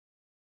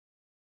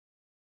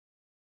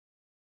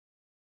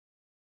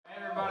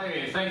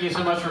Everybody, thank you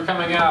so much for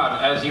coming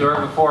out. As you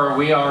heard before,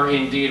 we are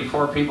indeed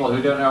four people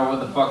who don't know what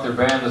the fuck their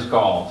band is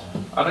called.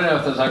 I don't know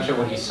if that's actually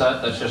what he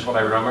said, that's just what I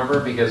remember,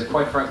 because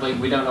quite frankly,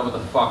 we don't know what the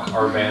fuck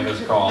our band is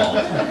called.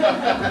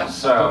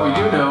 So, but we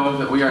do know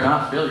that we are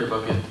not Failure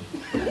Bucket.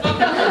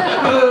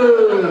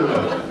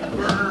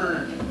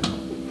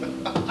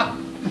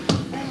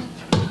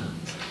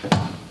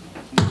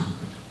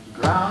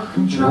 Ground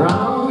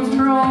control,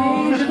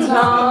 Major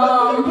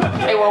Tom.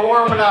 Hey, we're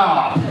warming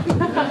up.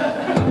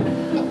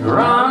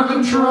 Ground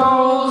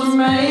control's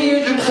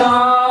Major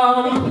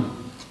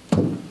Tom.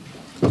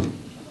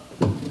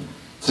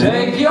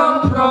 Take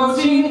your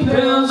protein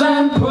pills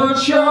and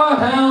put your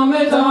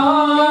helmet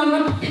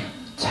on.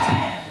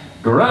 10.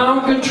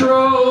 Ground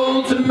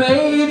control to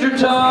Major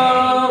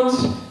Tom.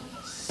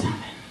 7.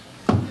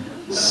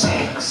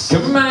 6.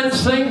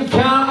 Commencing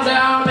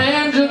countdown,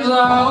 engines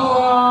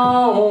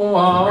on.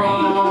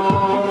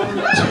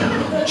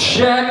 2.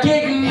 Check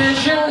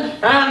ignition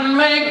and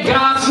may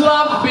God's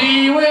love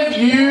be with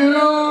you.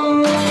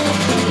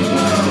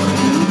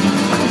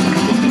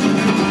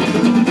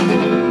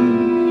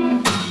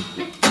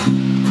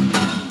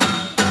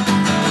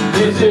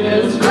 This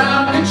is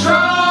ground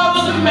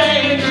control to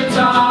Major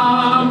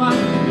Tom.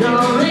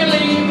 You're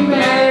really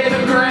made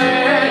of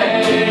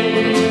grade,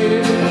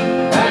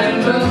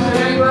 and the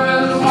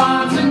papers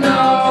want to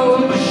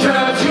know the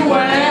shirt you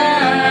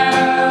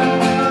wear.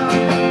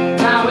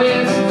 Now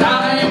it's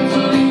time to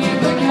leave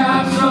the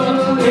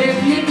capsule if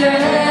you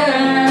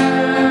dare.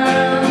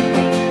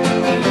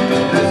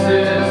 This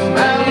is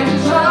Major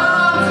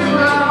Tom to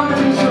ground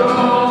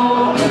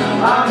control.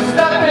 I'm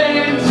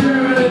stepping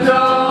through the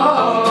door.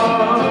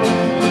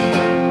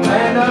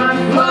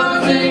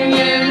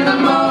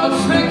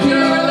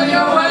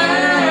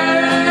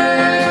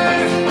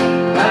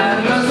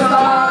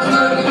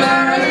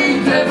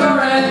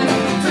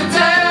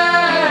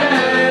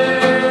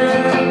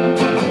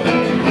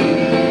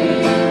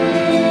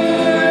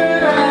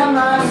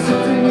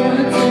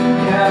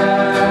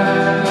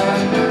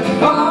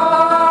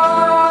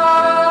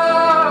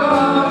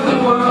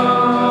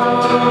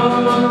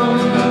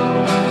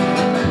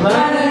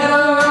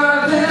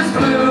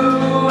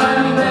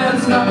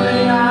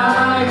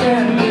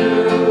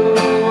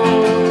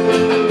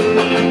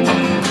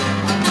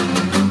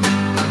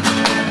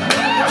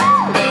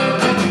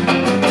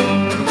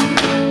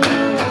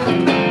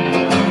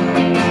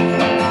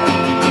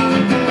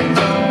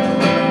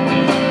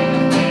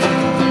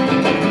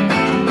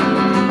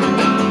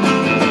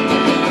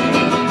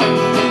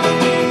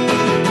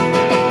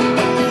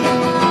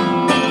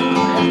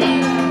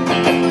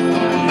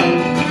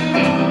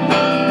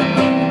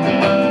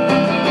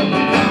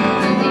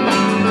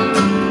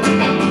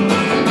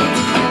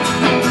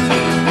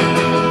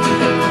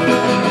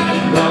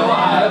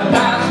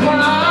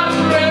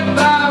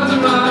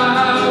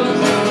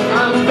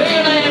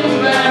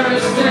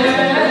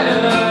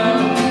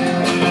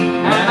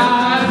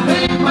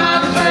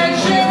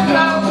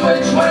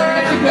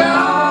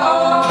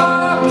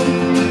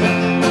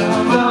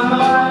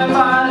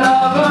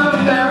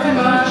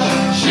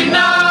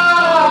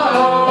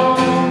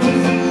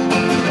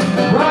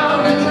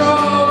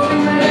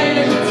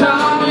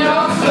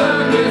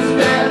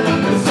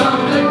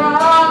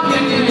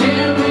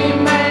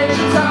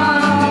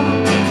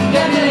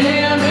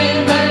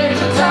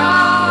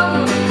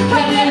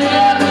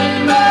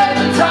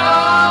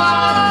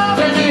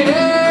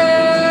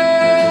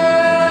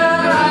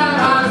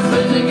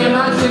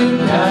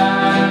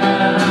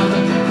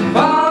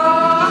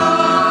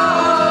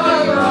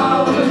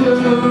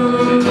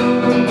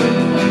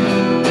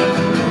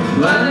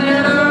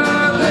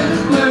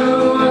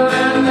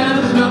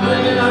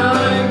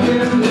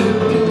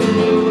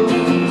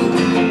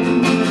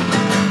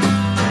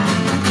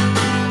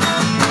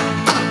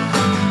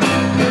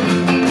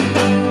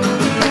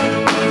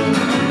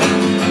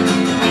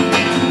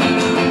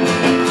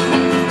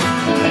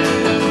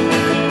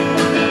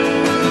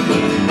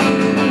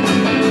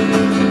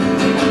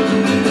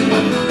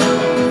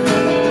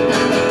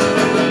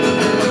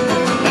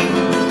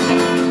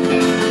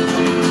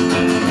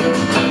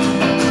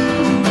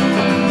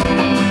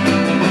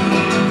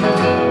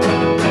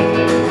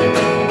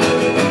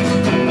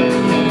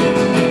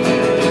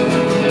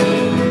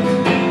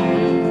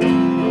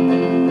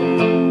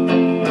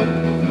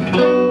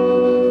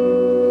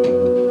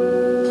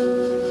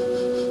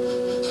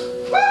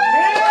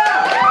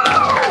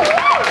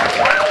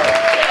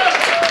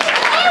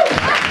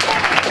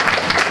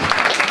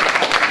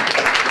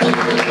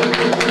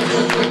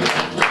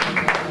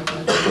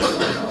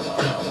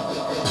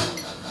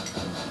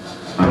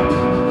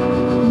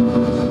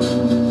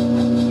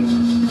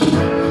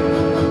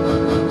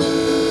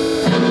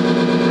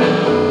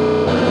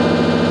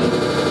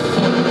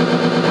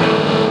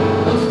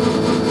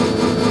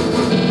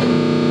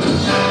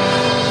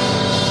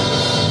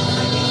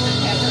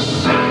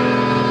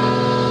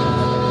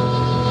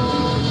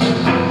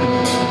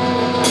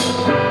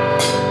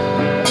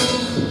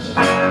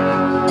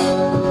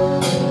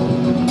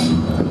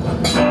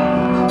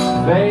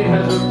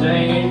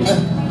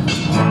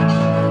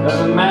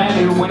 The man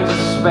who went to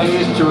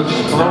space to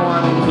explore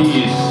in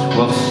peace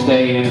will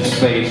stay in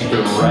space to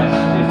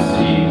rest in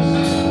peace.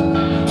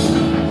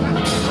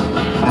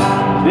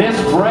 This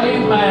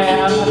brave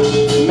man,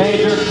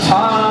 Major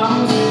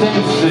Tom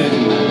Simpson,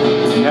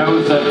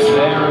 knows that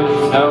there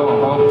is no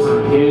hope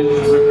for his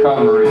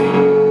recovery.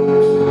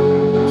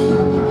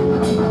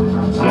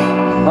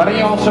 But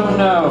he also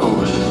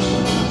knows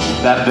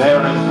that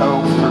there is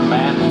hope for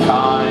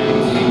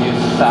mankind in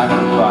his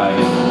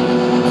sacrifice.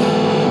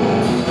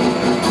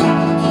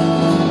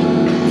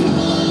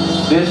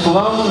 This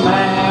lone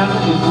man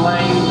is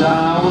laying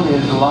down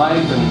his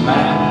life in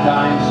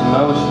mankind's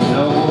most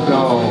noble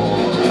goal,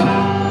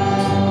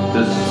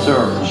 the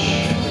search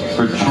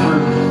for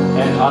truth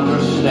and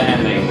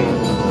understanding.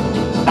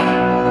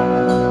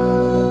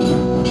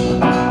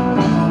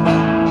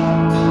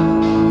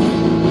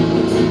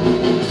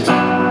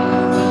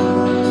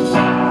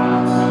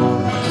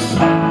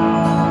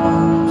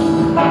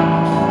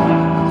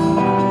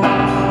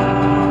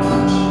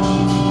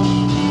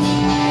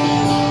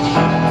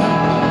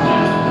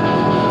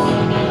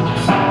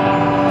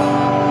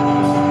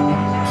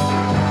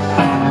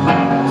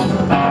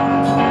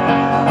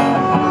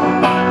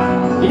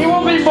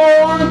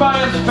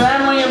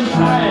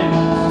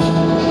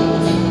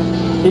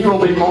 He will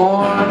be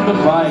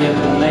mourned by his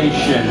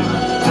nation.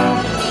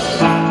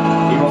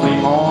 He will be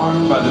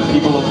mourned by the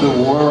people of the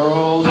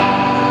world.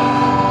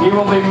 He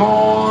will be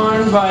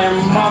mourned by a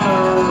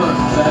mother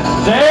that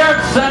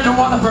dared send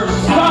one of her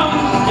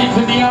sons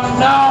into the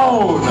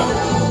unknown.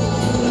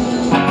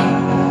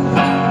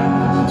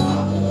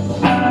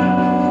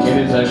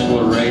 In his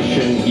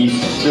exploration, he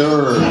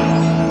stirred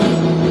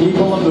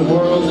people of the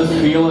world to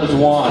feel as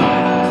one.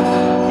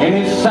 In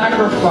his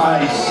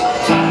sacrifice,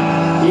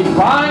 he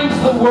binds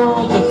the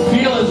world to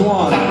feel as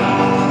one.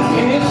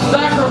 In his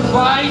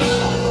sacrifice,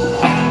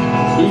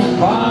 he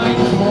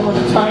binds more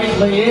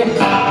tightly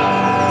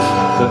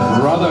the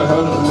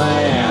brotherhood of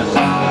man.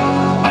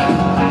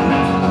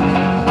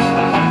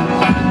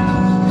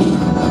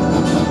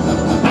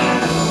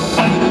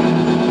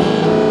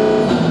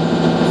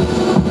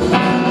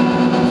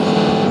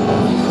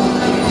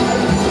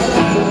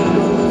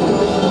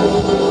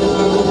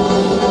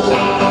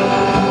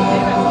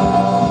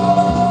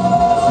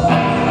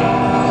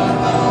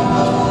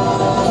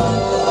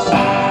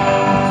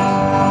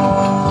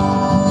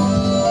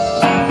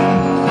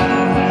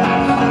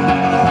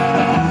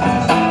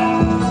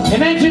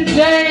 In ancient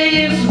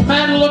days,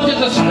 men looked at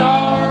the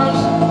stars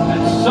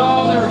and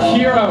saw their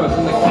heroes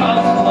in the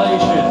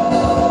constellations.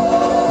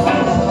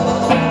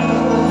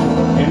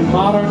 In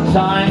modern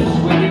times,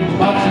 we do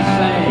much the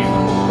same,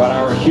 but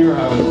our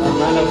heroes are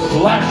men of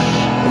flesh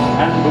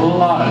and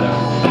blood.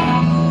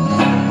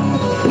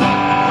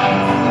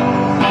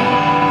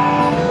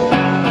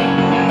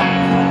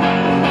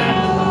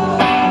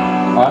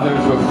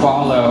 Others will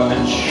follow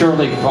and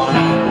surely find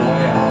their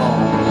way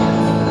home.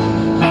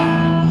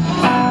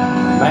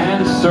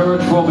 Man's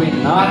search will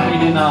not be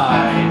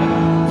denied.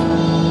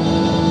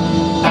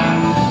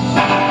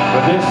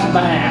 But this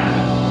man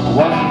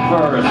was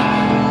first,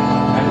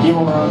 and he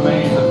will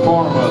remain the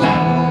foremost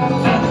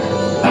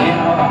in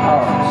our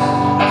hearts.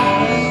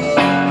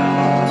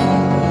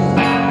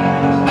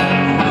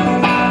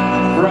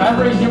 For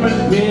every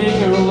human being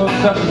who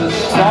looks up at the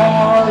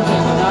stars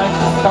in the night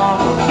to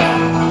come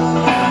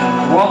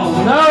will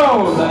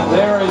know that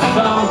there is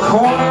some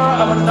corner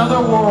of another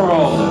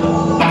world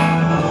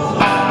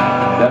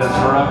that is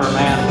forever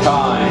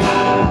mankind.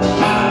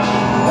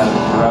 That is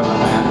forever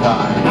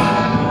mankind.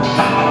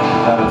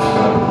 That is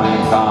forever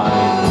mankind.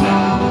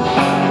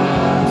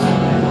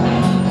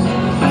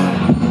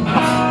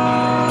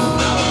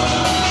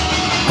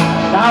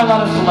 Now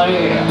let us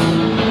lay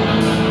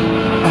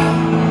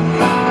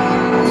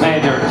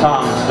Major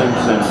Tom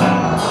Simpson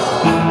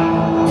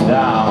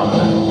down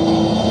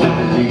in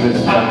the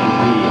deepest of the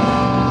deep.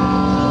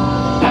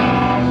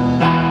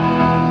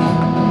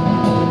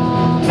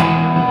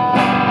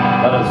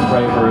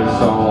 Pray for his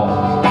soul.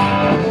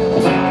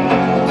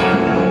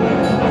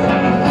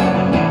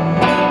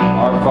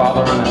 Our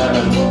Father in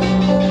heaven,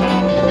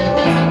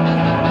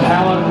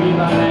 hallowed be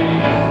thy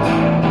name.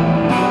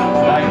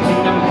 Thy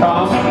kingdom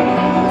come,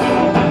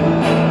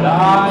 thy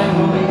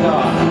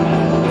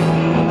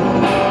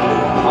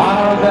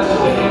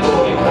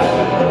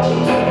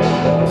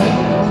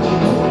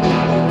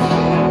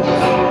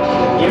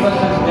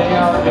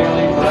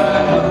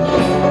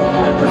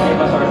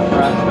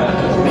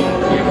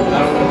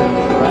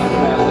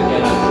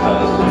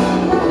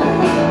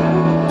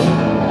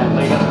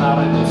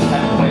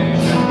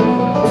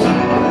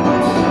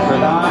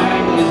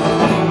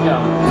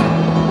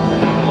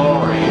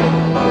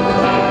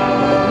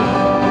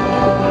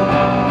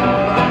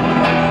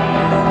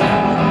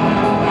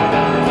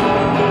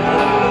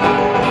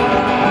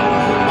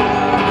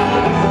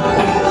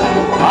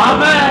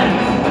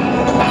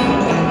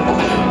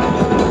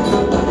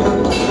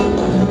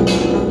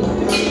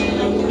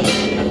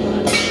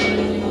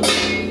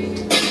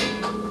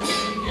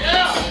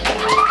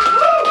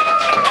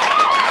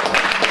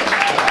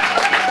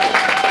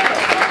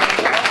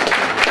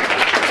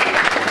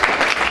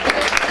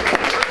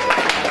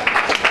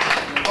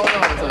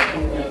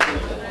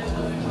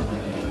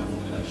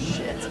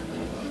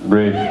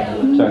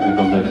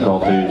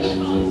difficulties.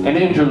 An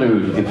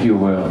interlude, if you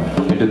will,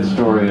 into the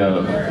story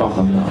of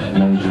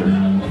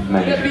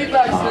Major.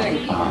 beatbox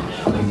thing.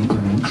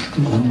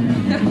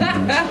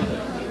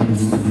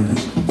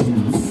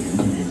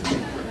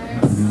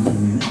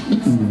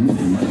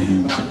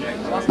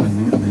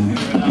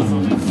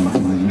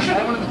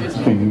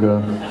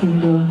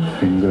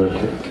 Finger,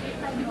 cake.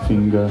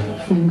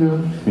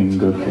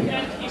 Finger, cake.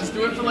 Just do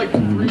it for like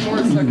 3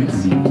 more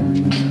seconds.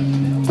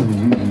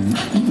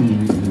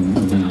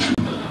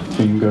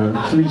 Finger,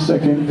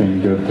 3-second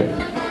finger cake.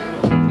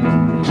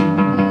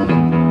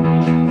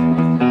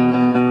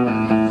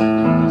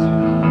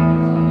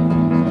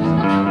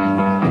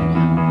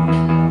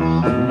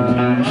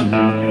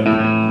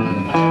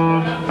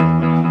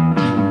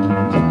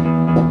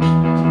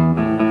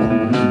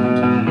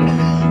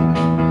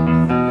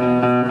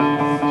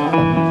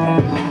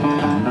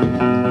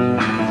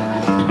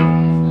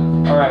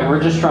 We're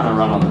just trying to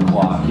run on the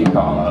clock. You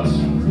call us.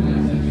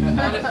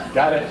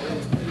 Got it.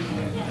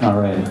 All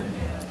right.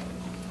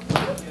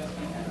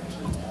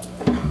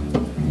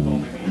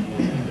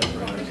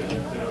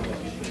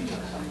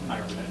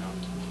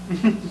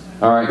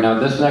 All right, now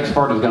this next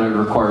part is going to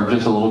require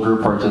just a little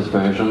group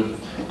participation.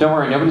 Don't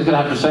worry, nobody's going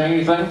to have to say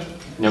anything.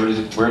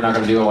 We're not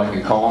going to do like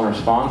a call and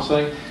response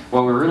thing.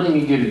 What we really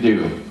need you to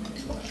do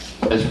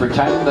is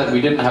pretend that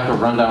we didn't have to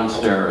run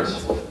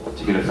downstairs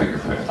to get a finger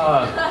pick.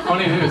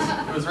 Funny news.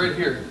 It was right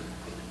here.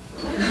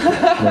 There we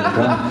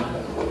go.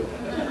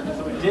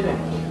 So we did it.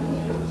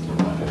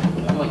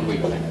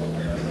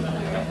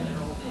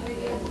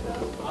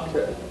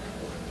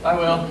 I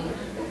will.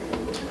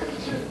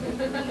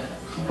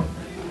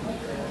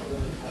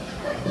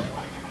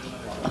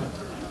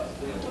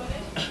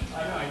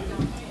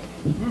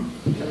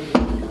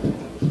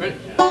 Ready?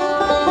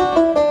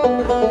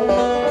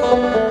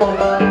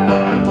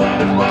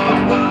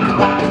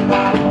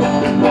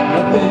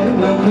 Nothing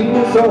will clean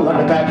your soul like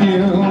a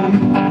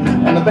vacuum,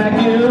 and the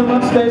vacuum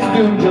upstairs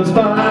doing just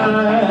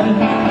fine.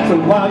 So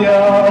while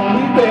you're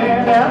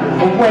weeping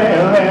and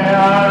wailing,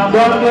 I'm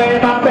gonna play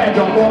my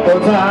banjo one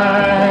more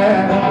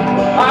time.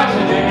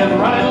 Oxygen is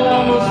running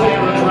low,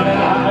 sailors running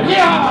high.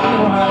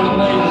 Yeah! While the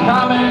lady's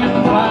coming,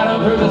 flying up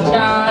through the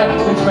sky.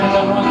 It's friends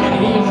and one can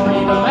hear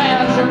scream, a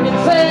man sure can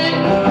sing.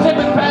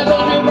 Sipping pencil,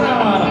 you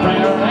brown on a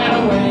prayer ran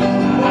away.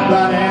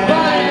 Flying,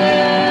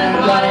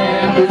 flying,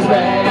 flying through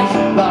space.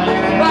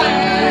 Flying,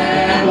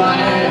 flying,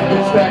 flying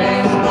through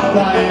space.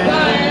 Flying,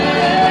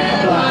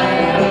 flying,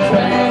 flying through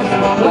space.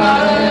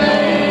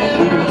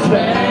 Flying through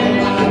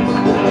space.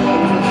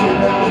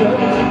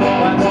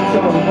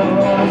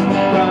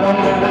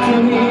 To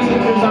me,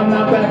 cause I'm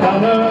not back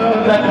on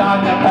Earth. That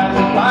dog that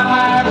passes by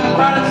life is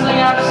brightest thing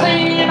I've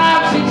seen.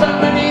 I've seen so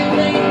many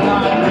things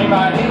on a dream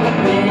I didn't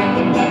see.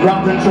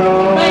 Ground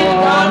control. Maybe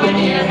dog can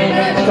hear me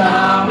next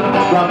time.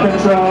 Ground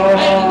control.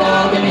 Maybe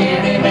dog can hear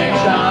me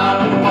next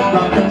time.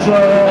 Ground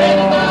control.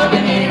 Maybe dog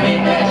can hear me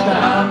next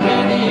time.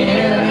 Can you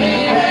hear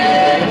me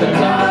next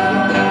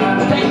time?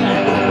 Take that.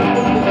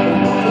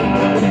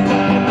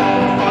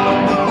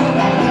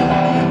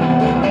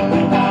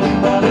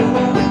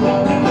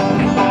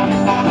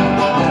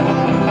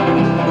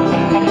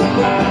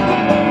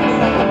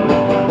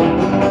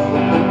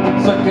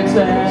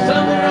 Circumstance,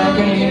 somebody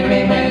can hear me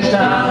next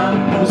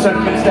time.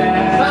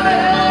 Circumstance,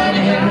 somebody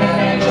can hear me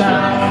next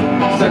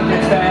time.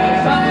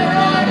 Circumstance,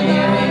 somebody can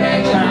hear me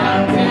next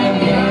time. Can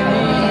you hear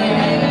me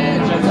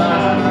next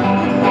time?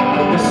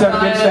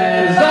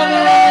 Circumstance,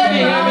 somebody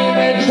hear me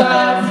next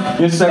time.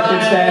 Your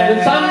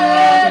circumstance,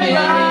 somebody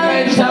hear me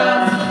next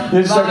time.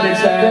 Your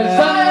circumstance,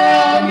 somebody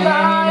hear me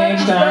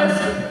next time.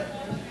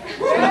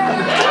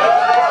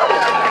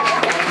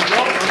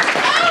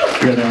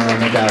 Good on,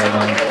 I got it,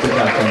 man. Good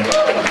job, man.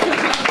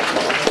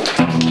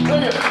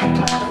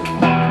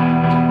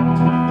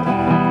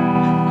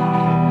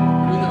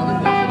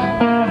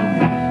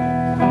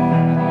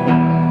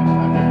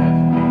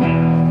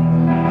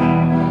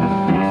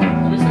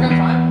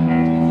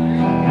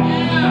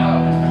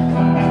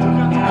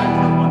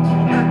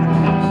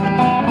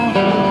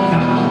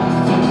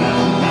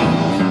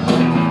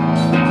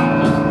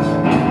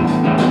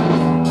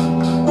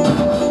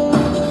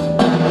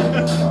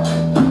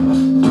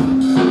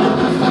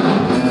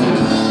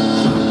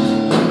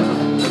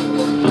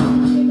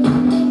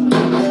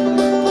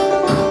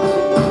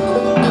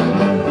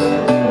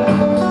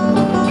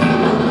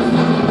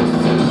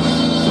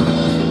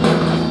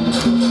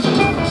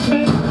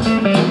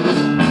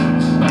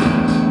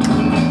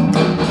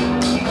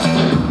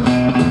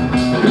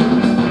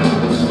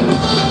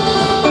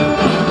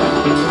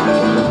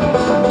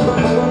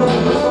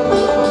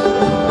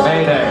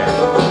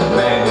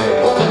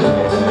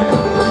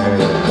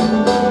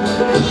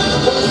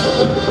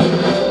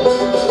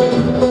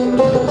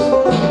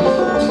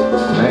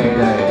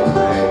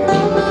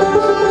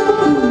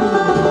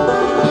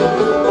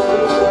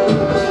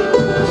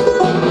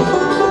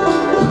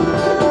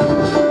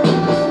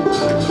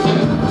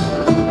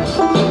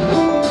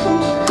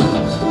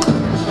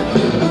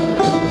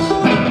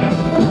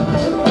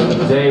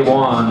 Day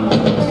one,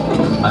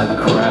 I've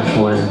crash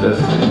landed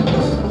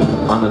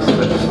on on this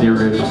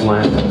mysterious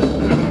planet.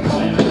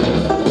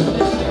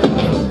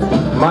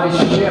 My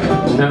ship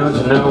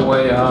knows no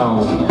way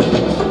home.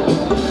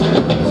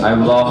 I've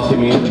lost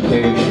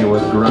communication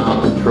with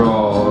ground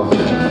control.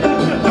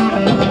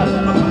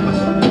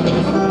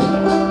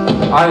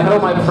 I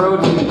hope my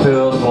protein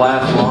pills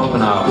last long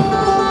enough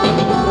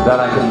that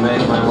I can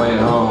make my way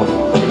home.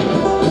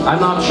 I'm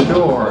not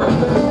sure.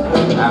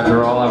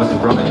 After all, I was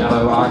running out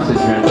of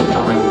oxygen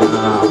coming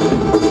down.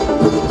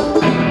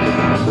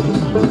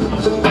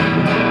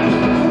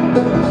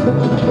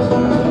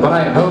 But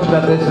I hope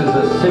that this is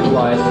a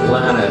civilized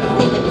planet.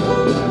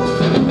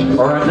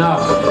 Or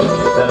enough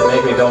that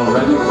maybe they'll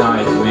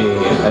recognize me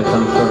as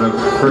some sort of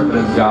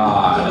primitive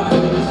god.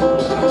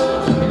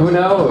 Who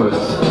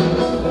knows?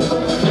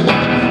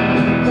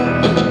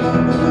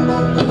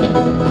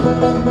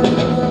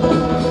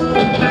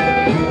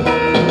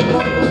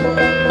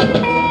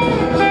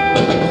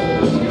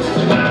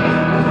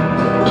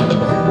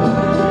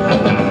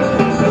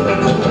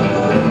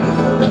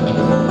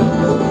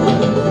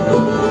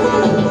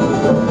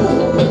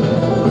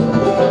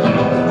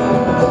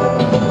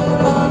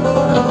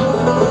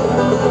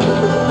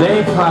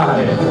 Day 5.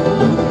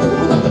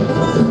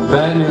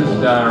 Bad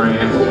news diary.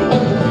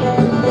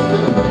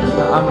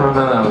 I'm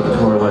running out of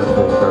toilet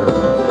paper.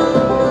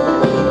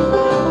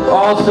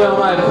 Also,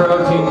 my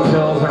protein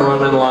pills are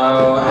running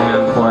low,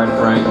 and quite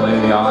frankly,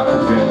 the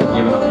oxygen is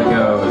giving up the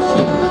ghost.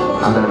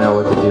 I don't know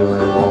what to do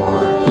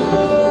anymore.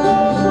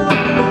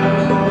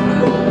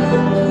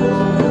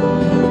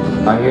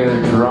 I hear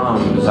the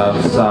drums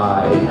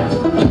outside.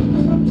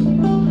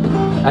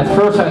 At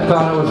first I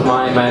thought it was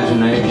my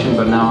imagination,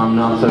 but now I'm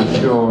not so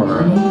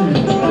sure.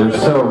 They're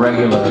so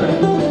regular,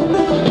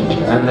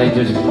 and they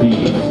just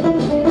beat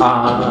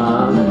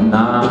on and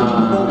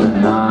on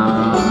and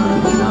on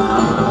and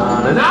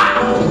on and on.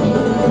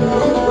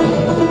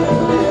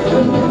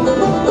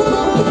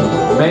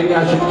 Maybe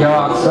I should go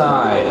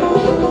outside.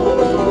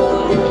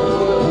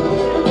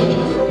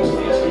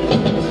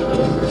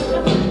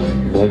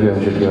 Maybe I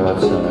should go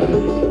outside.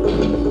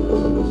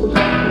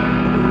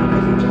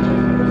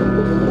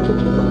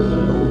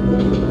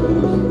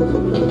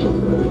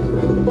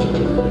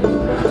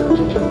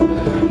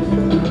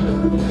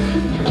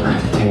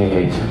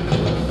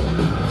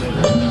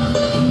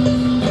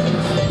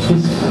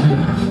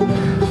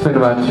 It's been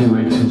about 2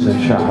 weeks since I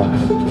showered,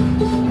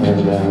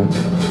 and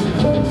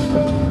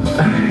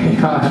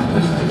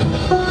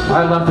I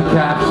left the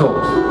capsule.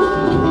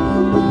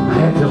 I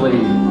had to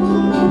leave.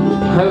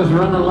 I was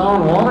running low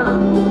on water.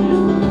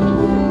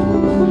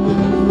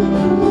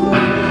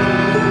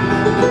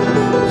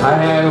 I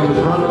was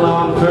running low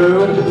on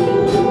food,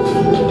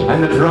 and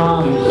the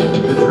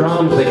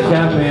drums, they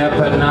kept me up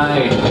at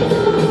night.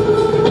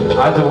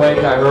 I was awake,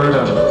 I heard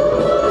them.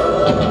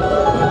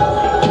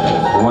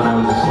 When I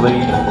was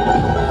asleep,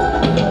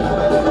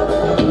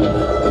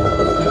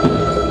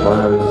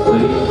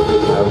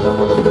 I was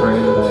almost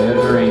afraid that I had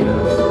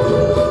dreamed.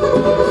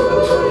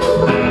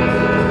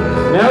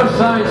 No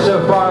signs so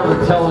far of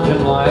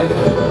intelligent life.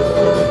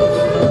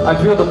 I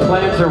feel the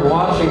plants are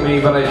watching me,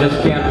 but I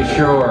just can't be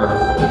sure.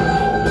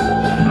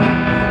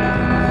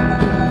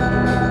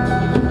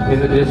 In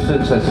the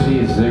distance, I see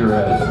a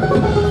ziggurat.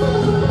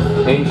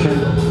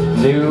 Ancient,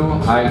 new,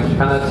 I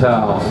cannot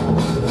tell.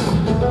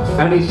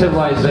 Any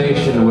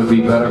civilization would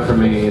be better for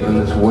me than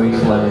this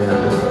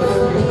wasteland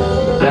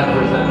that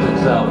presents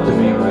itself to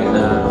me right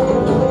now.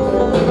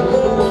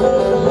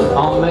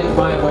 I'll make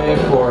my way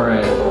for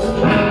it,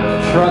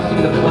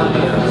 trusting the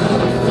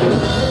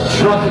plants,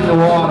 trusting the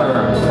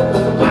water,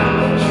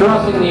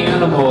 trusting the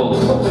animals,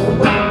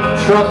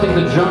 trusting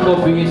the jungle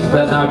beasts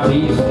that now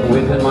deep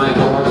within my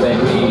heart they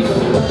meet.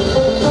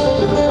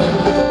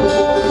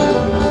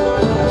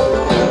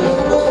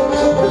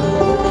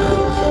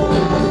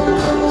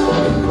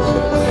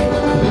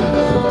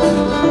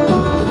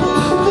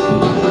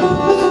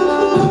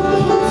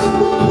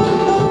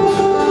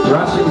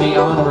 Rushing me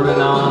onward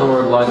and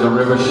onward like a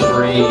river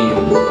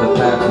stream that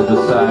passes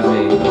beside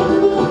me.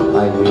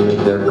 I hear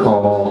their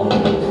call.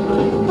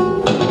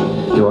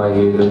 Do I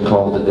hear their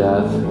call to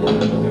death?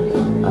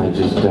 I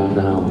just don't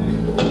know.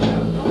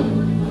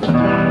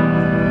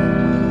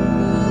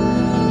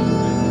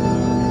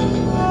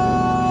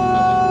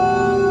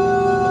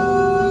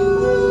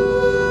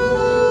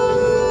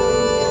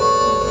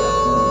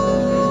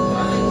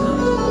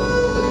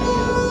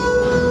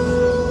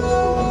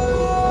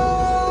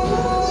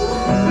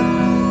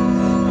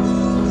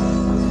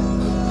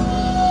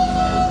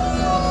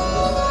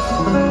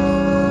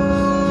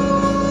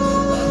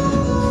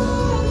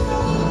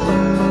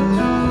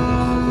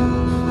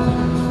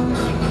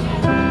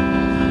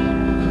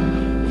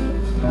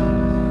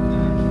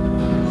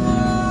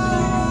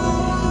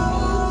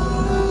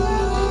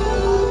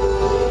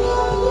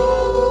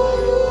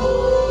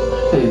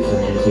 It's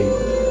empty,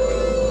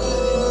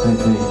 I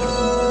think.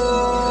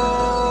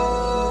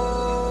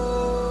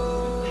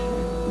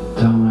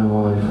 Tell my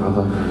wife I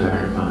love her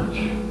very much.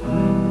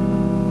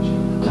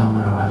 Tell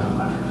my wife I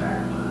love her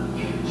very much.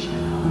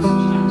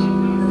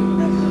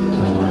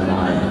 Tell my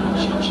wife.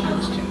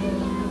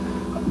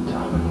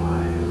 Tell my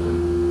wife.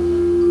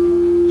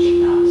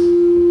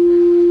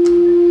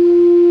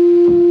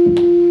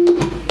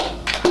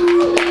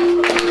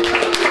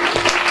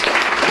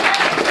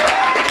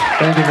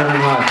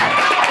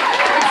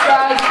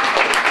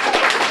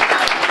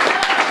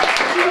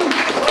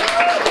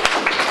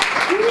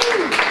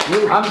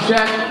 I'm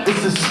Jack.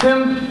 This is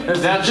Tim.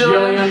 That's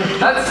Jillian.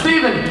 That's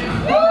Steven.